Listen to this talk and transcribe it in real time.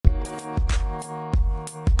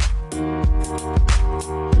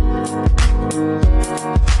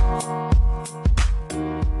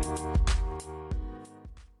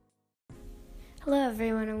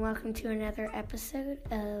welcome to another episode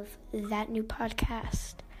of That New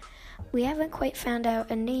Podcast. We haven't quite found out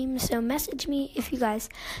a name, so message me if you guys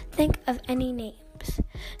think of any names.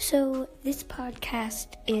 So this podcast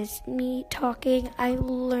is me talking. I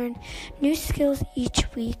will learn new skills each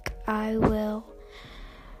week. I will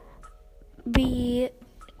be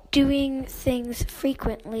doing things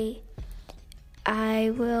frequently.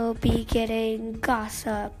 I will be getting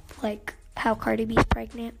gossip, like how Cardi B's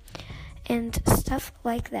pregnant, and stuff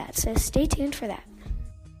like that. So stay tuned for that.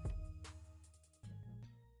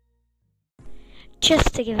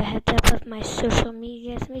 Just to give a heads up of my social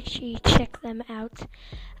medias, make sure you check them out.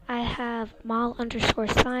 I have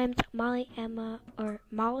Mal_Slimes, Molly Emma, or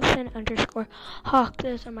Mollison_Hawk.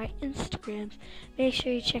 Those are my Instagrams. Make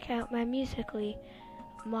sure you check out my Musical.ly,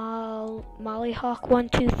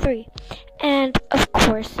 Mollyhawk123. And of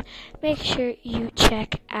course, make sure you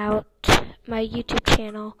check out my YouTube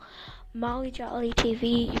channel, Molly Jolly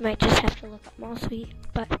TV. You might just have to look up Mall Sweet,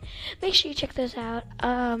 but make sure you check those out.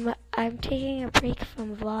 I'm taking a break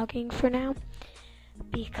from vlogging for now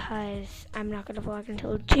because I'm not going to vlog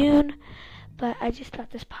until June, but I just thought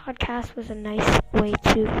this podcast was a nice way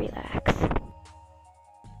to relax.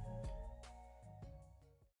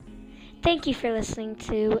 Thank you for listening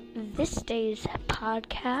to this day's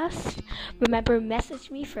podcast. Remember,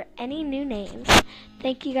 message me for any new names.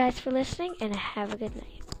 Thank you guys for listening, and have a good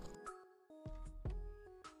night.